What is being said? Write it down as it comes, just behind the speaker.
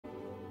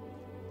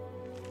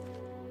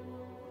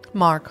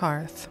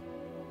Markarth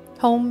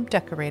Home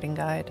Decorating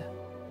Guide.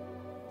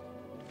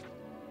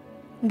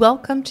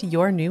 Welcome to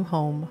your new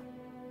home.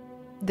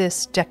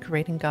 This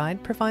decorating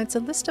guide provides a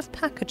list of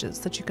packages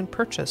that you can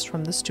purchase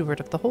from the Steward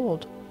of the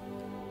Hold.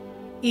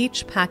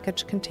 Each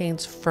package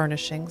contains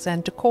furnishings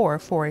and decor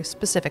for a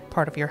specific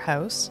part of your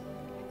house,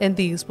 and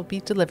these will be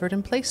delivered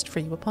and placed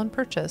for you upon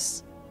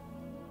purchase.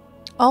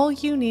 All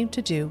you need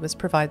to do is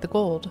provide the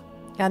gold,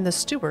 and the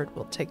steward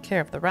will take care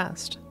of the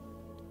rest.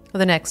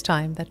 The next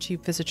time that you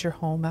visit your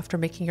home after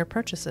making your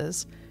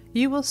purchases,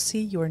 you will see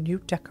your new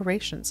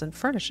decorations and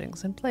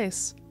furnishings in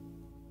place.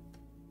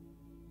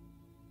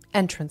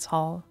 Entrance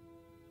Hall.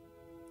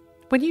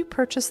 When you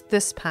purchase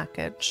this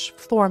package,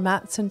 floor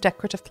mats and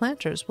decorative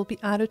planters will be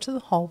added to the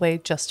hallway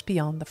just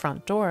beyond the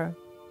front door.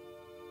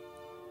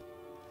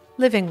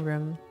 Living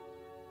Room.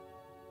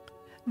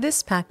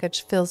 This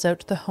package fills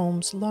out the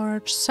home's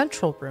large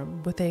central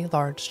room with a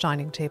large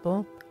dining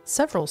table,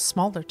 several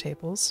smaller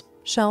tables,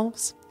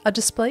 shelves, a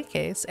display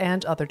case,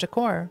 and other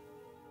decor.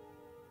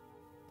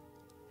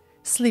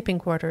 Sleeping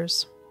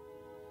Quarters.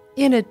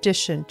 In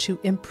addition to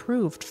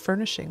improved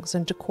furnishings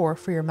and decor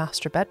for your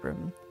master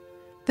bedroom,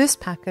 this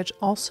package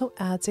also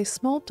adds a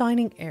small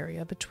dining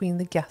area between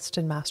the guest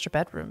and master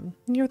bedroom,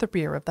 near the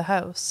rear of the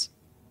house.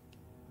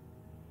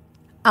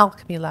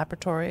 Alchemy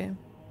Laboratory.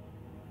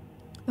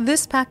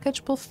 This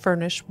package will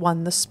furnish one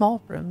of the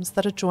small rooms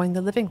that adjoin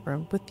the living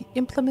room with the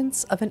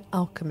implements of an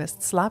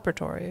alchemist's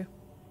laboratory.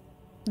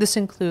 This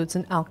includes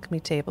an alchemy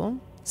table,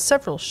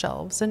 several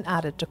shelves, and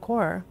added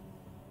decor.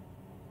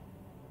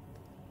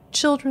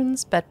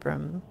 Children's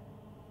Bedroom.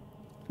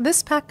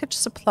 This package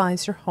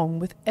supplies your home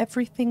with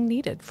everything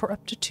needed for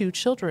up to 2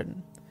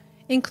 children,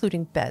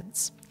 including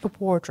beds, a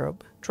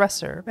wardrobe,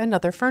 dresser, and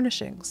other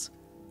furnishings.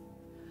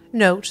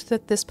 Note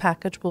that this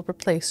package will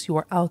replace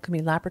your alchemy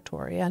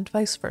laboratory and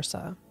vice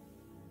versa.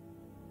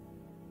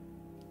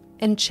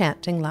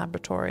 Enchanting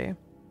Laboratory.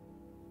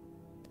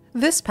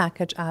 This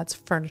package adds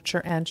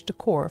furniture and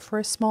decor for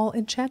a small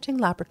enchanting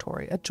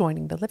laboratory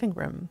adjoining the living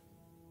room.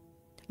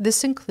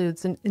 This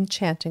includes an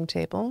enchanting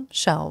table,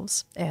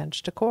 shelves, and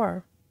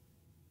decor.